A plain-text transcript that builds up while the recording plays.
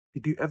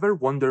Did you ever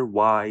wonder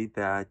why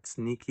that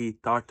sneaky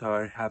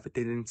tartar have a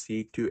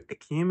tendency to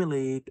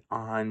accumulate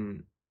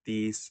on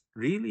these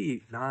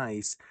really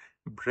nice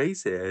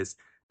braces?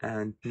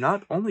 And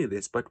not only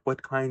this, but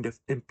what kind of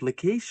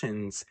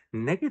implications,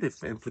 negative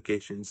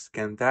implications,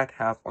 can that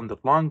have on the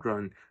long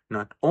run,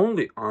 not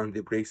only on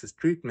the braces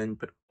treatment,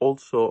 but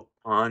also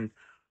on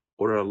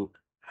oral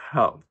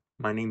health?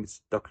 My name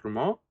is Dr.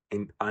 Mo,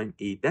 and I'm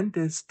a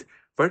dentist.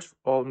 First of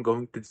all, I'm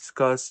going to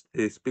discuss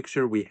this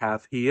picture we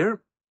have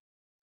here.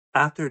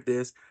 After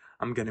this,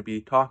 I'm going to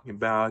be talking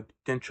about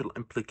potential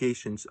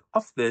implications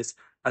of this,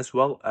 as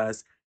well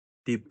as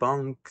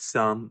debunk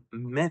some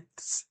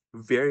myths,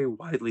 very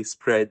widely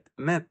spread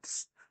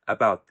myths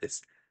about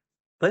this.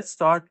 Let's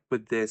start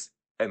with this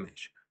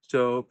image.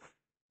 So,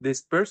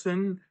 this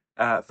person,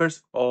 first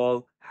of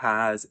all,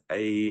 has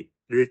a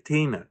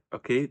retainer.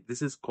 Okay,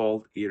 this is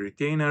called a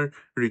retainer.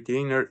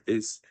 Retainer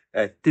is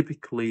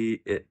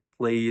typically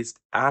placed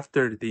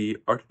after the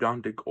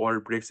orthodontic or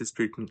braces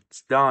treatment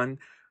is done.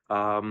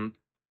 Um,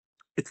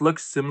 it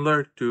looks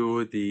similar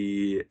to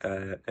the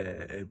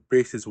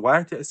braces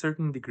wire to a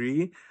certain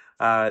degree.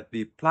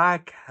 The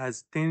plaque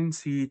has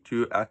tendency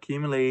to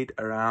accumulate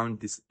around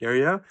this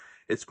area.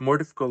 It's more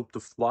difficult to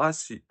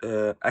floss.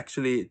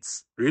 Actually,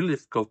 it's really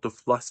difficult to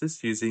floss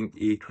this using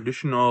a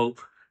traditional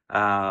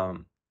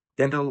um,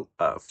 dental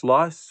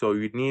floss. So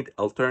you need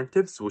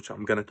alternatives, which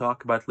I'm going to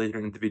talk about later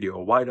in the video.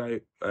 Why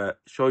do I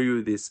show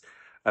you this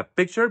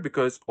picture?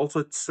 Because also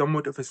it's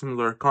somewhat of a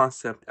similar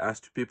concept as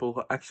to people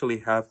who actually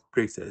have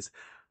braces.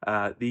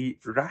 The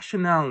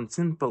rationale and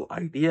simple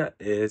idea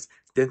is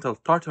dental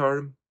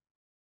tartar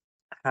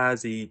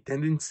has a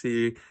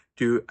tendency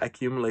to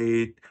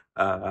accumulate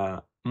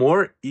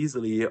more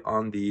easily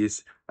on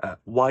these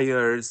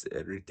wires,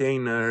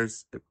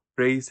 retainers,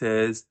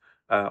 braces,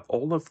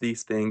 all of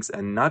these things.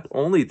 And not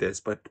only this,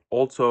 but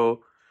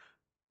also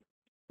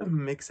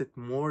makes it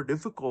more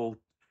difficult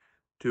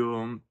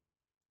to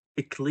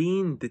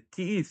clean the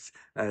teeth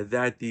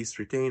that these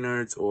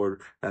retainers or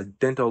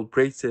dental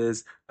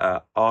braces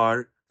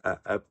are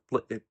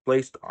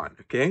placed on.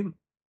 Okay,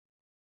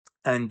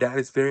 and that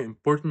is very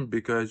important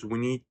because we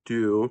need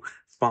to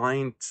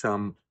find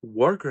some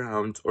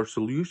workarounds or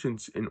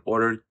solutions in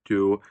order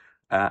to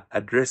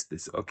address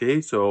this. Okay,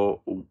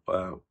 so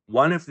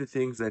one of the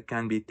things that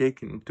can be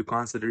taken into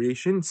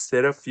consideration,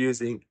 instead of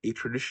using a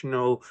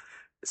traditional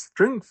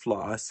string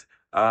floss,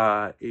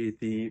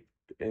 the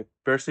a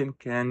person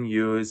can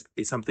use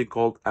something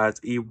called as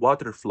a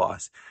water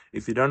floss.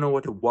 If you don't know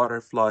what a water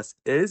floss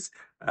is,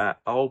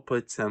 I'll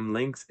put some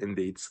links in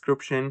the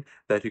description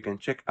that you can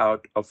check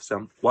out of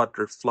some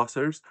water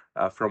flossers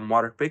from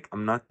Waterpick.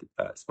 I'm not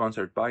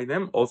sponsored by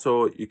them.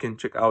 Also, you can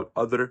check out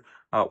other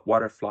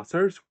water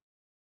flossers.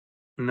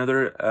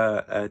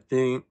 Another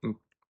thing,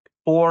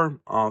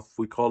 form of,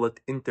 we call it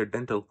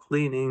interdental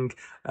cleaning,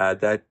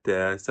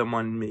 that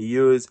someone may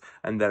use,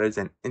 and that is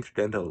an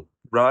interdental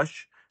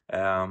brush.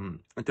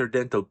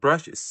 Interdental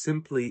brush is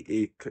simply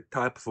a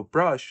type of a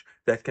brush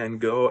that can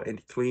go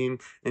and clean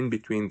in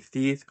between the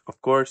teeth.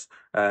 Of course,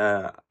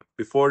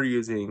 before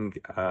using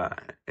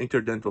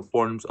interdental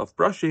forms of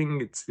brushing,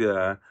 it's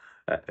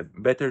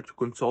better to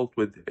consult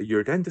with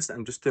your dentist.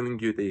 I'm just telling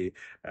you the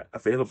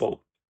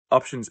available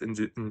options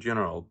in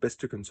general. Best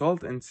to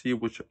consult and see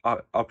which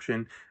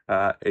option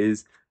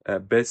is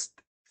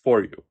best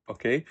for you.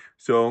 Okay,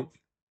 so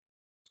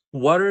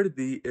what are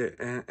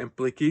the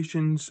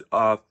implications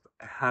of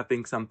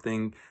having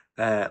something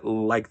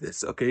like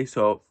this? Okay,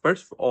 so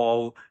first of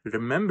all,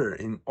 remember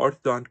in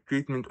orthodontic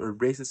treatment or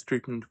braces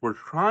treatment, we're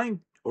trying,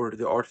 or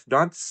the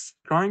orthodontist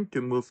trying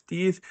to move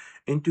teeth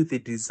into the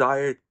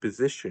desired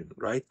position,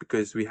 right?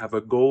 Because we have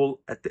a goal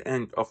at the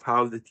end of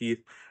how the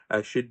teeth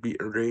should be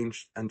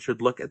arranged and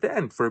should look at the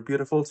end for a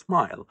beautiful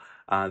smile.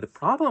 The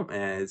problem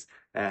is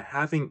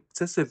having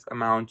excessive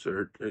amounts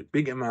or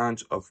big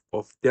amounts of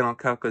dental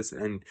calculus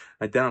and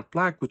dental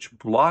plaque, which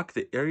block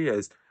the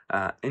areas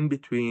in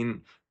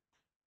between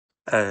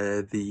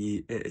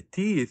the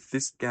teeth.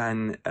 This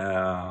can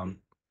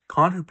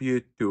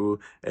contribute to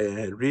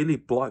really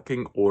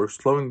blocking or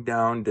slowing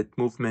down that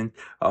movement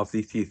of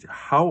the teeth.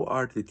 How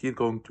are the teeth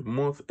going to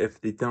move if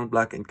the dental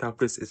plaque and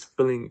calculus is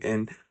filling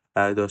in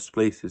those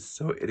places?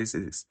 So it is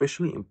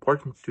especially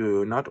important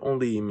to not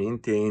only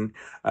maintain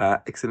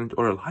excellent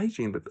oral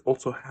hygiene, but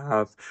also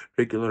have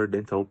regular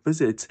dental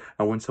visits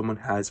when someone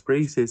has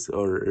braces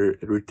or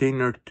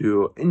retainer,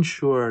 to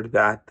ensure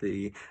that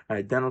the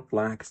dental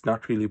plaque is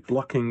not really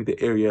blocking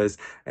the areas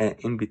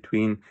in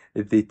between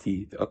the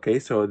teeth. Okay,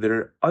 so there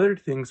are other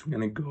things we're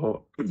going to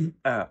go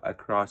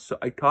across. So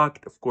I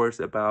talked, of course,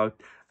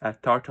 about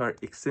tartar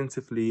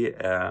extensively.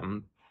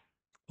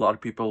 A lot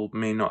of people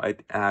may know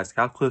it as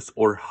calculus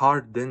or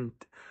hardened,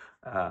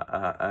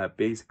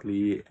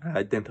 basically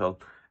dental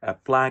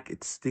plaque.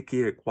 It's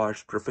sticky,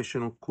 requires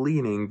professional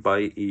cleaning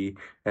by a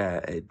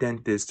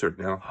dentist or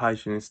dental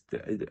hygienist.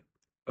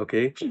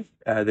 Okay,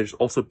 there's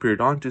also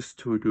periodontists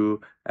who do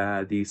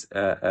these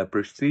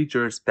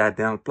procedures. That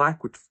dental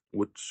plaque,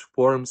 which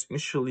forms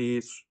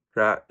initially,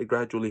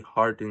 gradually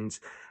hardens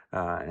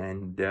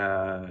and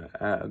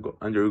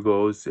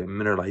undergoes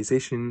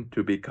mineralization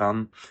to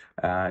become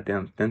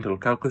dental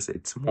calculus.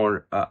 It's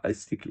more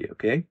sticky,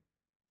 okay?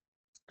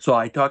 So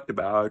I talked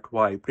about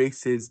why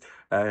braces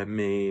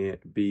may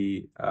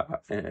be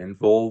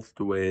involved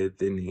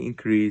with an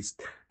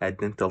increased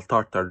dental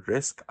tartar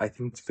risk. I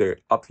think it's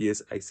very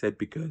obvious. I said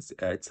because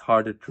it's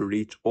harder to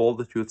reach all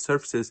the tooth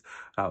surfaces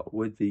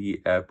with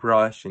the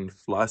brush, and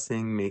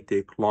flossing may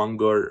take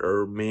longer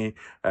or may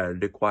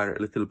require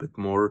a little bit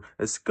more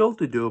skill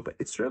to do, but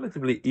it's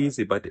relatively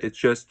easy. But it's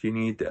just you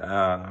need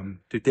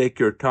to take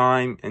your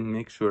time and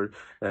make sure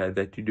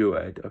that you do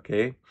it,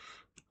 okay?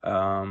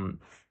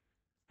 Um,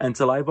 and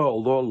saliva,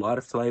 although a lot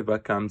of saliva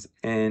comes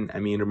in,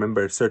 I mean,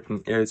 remember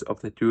certain areas of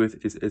the tooth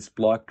is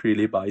blocked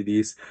really by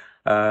these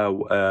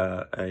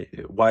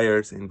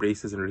wires and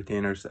braces and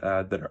retainers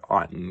that are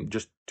on.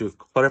 Just to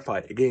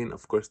clarify again,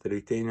 of course, the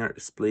retainer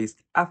is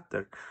placed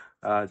after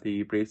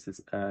the braces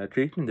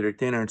treatment. The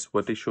retainer is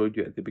what I showed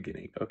you at the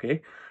beginning,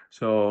 okay?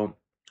 So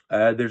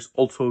there's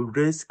also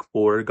risk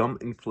for gum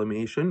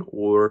inflammation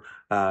or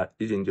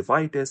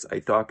gingivitis. I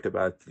talked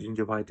about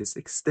gingivitis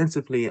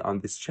extensively on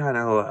this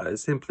channel.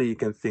 Simply, you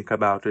can think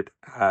about it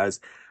as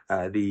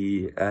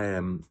the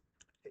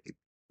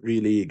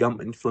really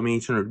gum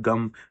inflammation or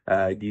gum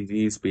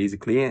disease,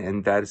 basically,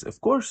 and that is,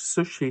 of course,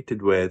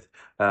 associated with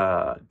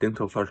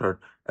dental tartar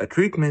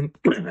treatment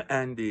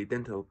and the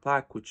dental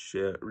plaque, which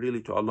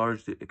really, to a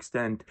large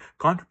extent,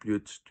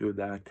 contributes to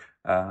that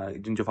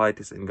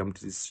gingivitis and gum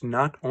disease.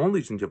 Not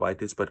only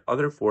gingivitis, but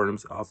other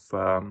forms of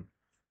gum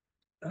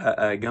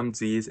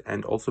disease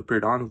and also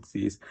periodontal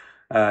disease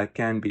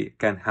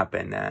can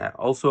happen.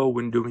 Also,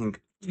 when doing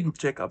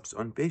checkups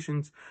on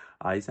patients,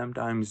 I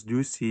sometimes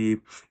do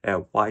see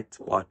white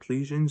spot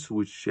lesions,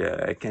 which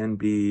can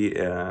be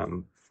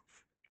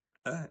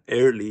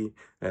early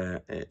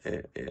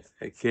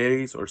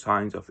caries or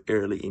signs of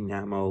early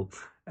enamel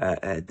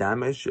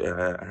damage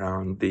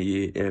around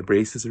the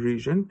braces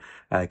region.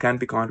 Can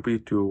be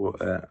contributed to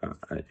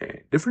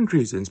different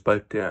reasons,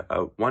 but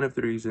one of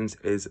the reasons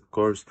is, of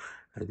course,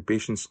 the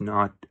patient's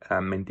not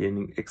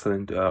maintaining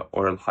excellent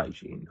oral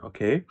hygiene.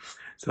 Okay,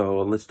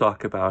 so let's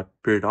talk about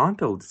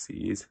periodontal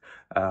disease.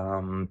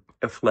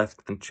 If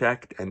left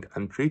unchecked and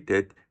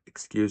untreated,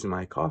 excuse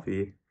my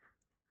coffee.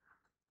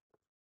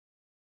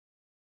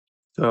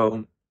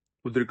 So,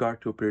 with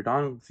regard to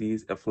periodontal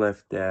disease, if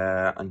left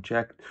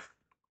unchecked,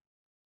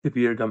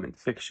 severe gum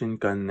infection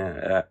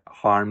can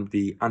harm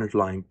the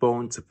underlying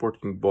bone,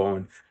 supporting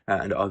bone,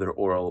 and other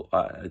oral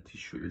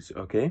tissues.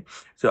 Okay,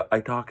 so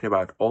I talked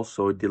about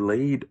also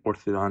delayed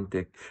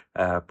orthodontic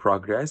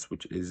progress,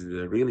 which is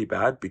really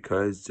bad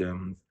because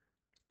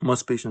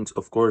most patients,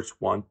 of course,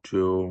 want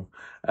to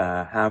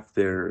have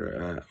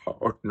their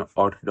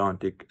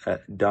orthodontic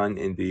done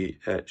in the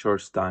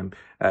shortest time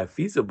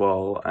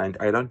feasible. And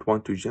I don't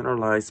want to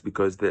generalize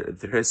because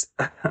there is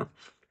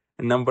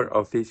a number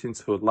of patients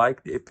who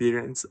like the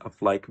appearance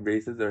of like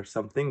braces or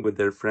something with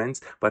their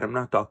friends, but I'm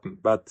not talking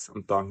about this.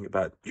 I'm talking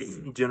about,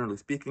 generally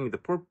speaking,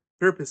 the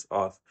purpose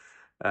of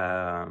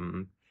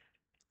um,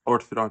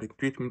 orthodontic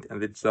treatment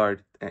and the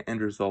desired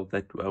end result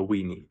that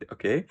we need.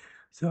 Okay,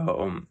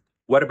 so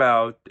what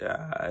about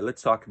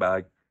let's talk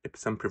about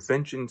some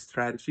prevention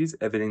strategies,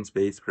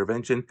 evidence-based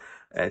prevention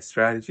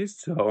strategies.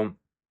 So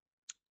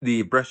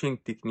the brushing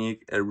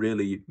technique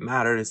really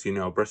matters.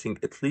 Brushing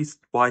at least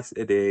twice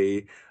a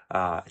day,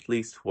 at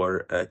least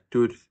for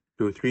 2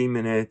 to 3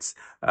 minutes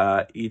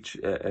each,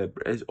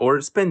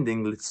 or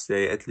spending, let's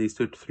say, at least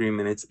 2 to 3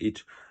 minutes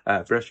each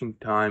brushing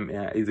time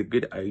is a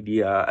good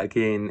idea.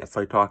 Again, if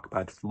I talk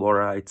about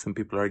fluoride, some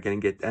people are going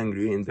to get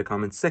angry in the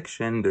comment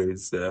section. There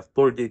is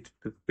fluoridated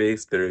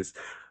toothpaste. There is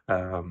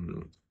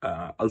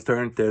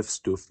alternatives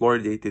to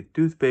fluoridated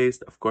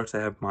toothpaste. Of course, I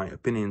have my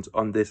opinions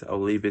on this.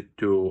 I'll leave it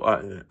to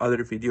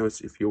other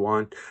videos if you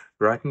want.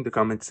 Write in the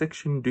comment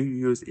section, do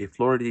you use a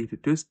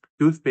fluoridated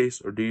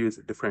toothpaste or do you use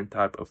a different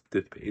type of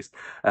toothpaste?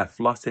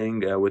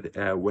 Flossing with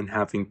when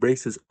having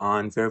braces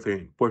on, very, very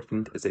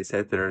important. As I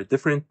said, there are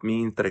different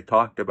means that I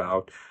talked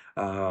about.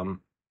 Of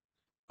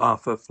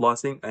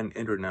flossing and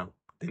internal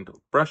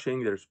dental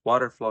brushing. There's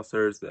water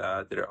flossers.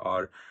 There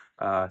are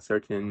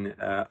certain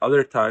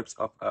other types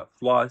of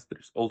floss.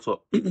 There's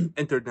also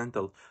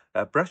interdental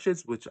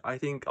brushes, which I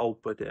think I'll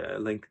put a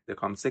link in the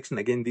comment section.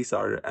 Again, these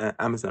are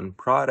Amazon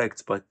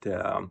products, but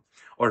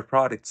or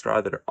products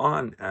rather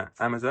on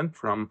Amazon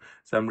from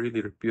some really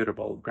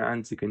reputable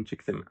brands. You can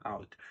check them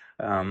out.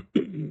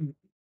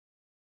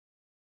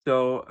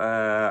 So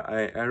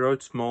I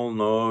wrote small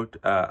note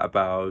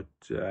about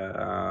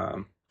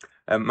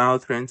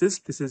mouth rinses.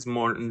 This is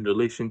more in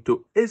relation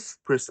to if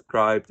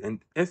prescribed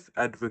and if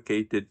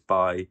advocated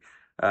by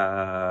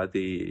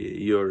the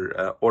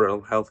your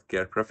oral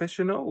healthcare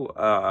professional.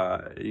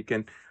 You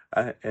can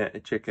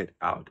check it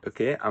out.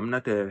 Okay, I'm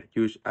not a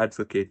huge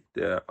advocate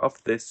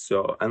of this,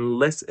 so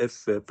unless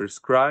if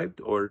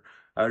prescribed or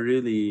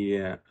really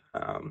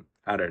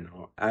I don't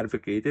know,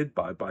 advocated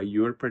by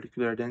your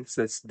particular dentist,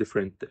 that's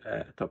different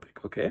topic.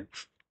 Okay.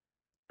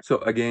 So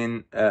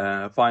again,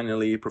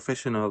 finally,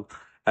 professional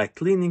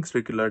cleanings,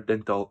 regular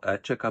dental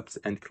checkups,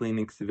 and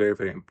cleanings very,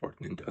 very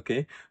important.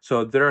 Okay,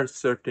 so there are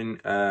certain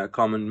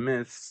common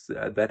myths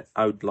that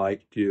I would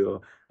like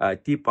to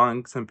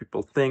debunk. Some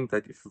people think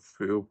that if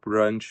you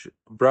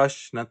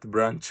not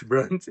brunch,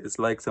 brunch is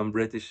like some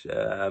British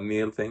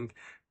meal thing.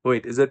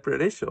 Wait, is it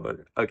British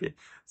or okay?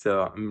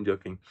 So I'm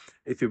joking.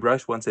 If you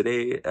brush once a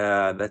day,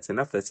 that's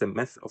enough. That's a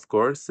myth, of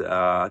course.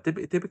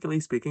 Typically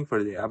speaking,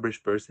 for the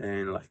average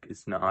person, like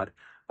it's not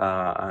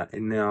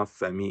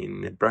enough. I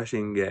mean,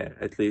 brushing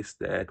at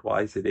least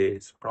twice a day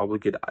is probably a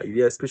good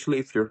idea, especially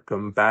if you're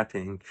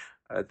combating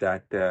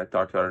that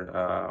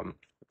tartar,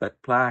 that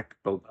plaque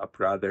buildup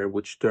rather,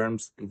 which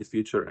turns in the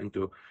future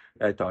into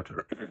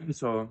tartar.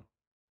 So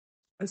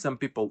some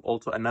people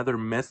also another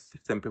myth.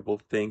 Some people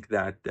think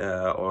that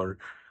or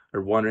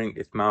are wondering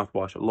if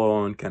mouthwash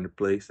alone can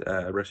replace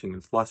brushing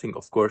and flossing.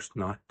 Of course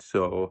not.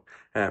 So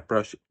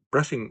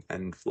brushing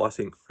and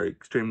flossing are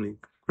extremely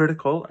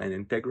critical and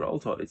integral.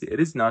 So it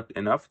is not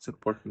enough. It's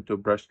important to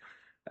brush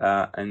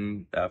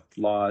and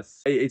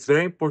floss. It's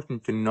very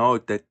important to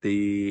note that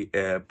the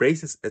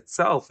braces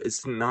itself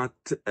is not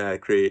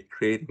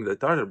creating the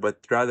tartar,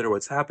 but rather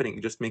what's happening,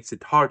 it just makes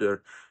it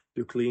harder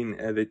to clean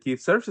the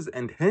teeth surfaces,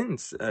 and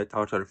hence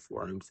tartar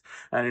forms.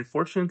 And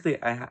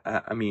unfortunately,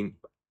 I mean,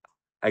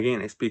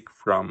 again, I speak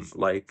from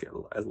like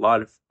a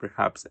lot of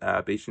perhaps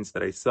patients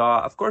that I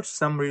saw. Of course,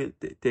 some really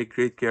take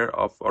great care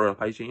of oral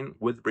hygiene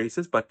with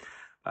braces, but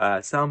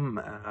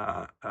some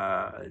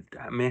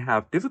may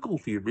have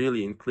difficulty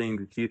really in cleaning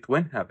the teeth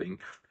when having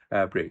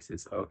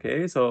braces.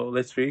 Okay, so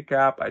let's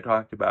recap. I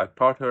talked about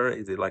tartar.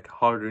 Is it like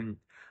hardened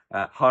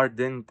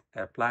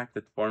plaque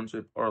that forms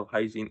with oral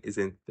hygiene?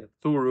 Isn't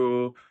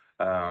thorough?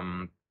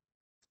 Um,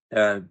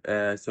 the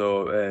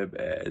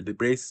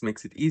brace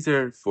makes it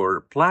easier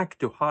for plaque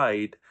to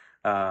hide,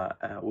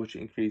 which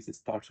increases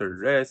tartar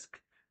risk.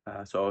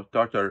 So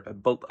tartar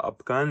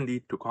buildup can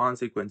lead to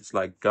consequences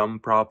like gum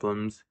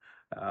problems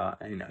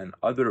and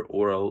other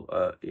oral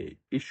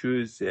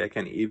issues.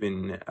 Can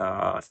even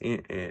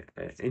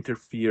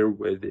interfere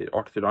with the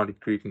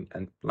orthodontic treatment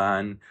and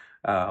plan.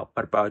 What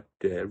about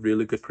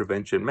really good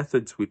prevention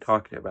methods? We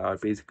talked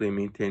about basically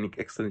maintaining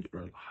excellent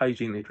oral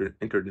hygiene,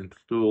 interdental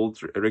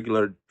tools,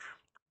 regular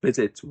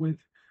visits with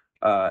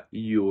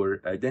your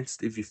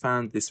dentist. If you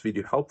found this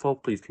video helpful,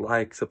 please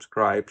like,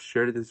 subscribe,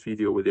 share this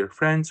video with your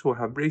friends who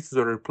have braces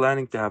or are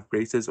planning to have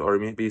braces, or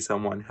maybe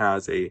someone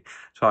has a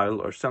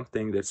child or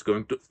something that's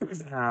going to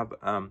have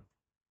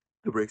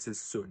braces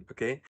soon. Okay.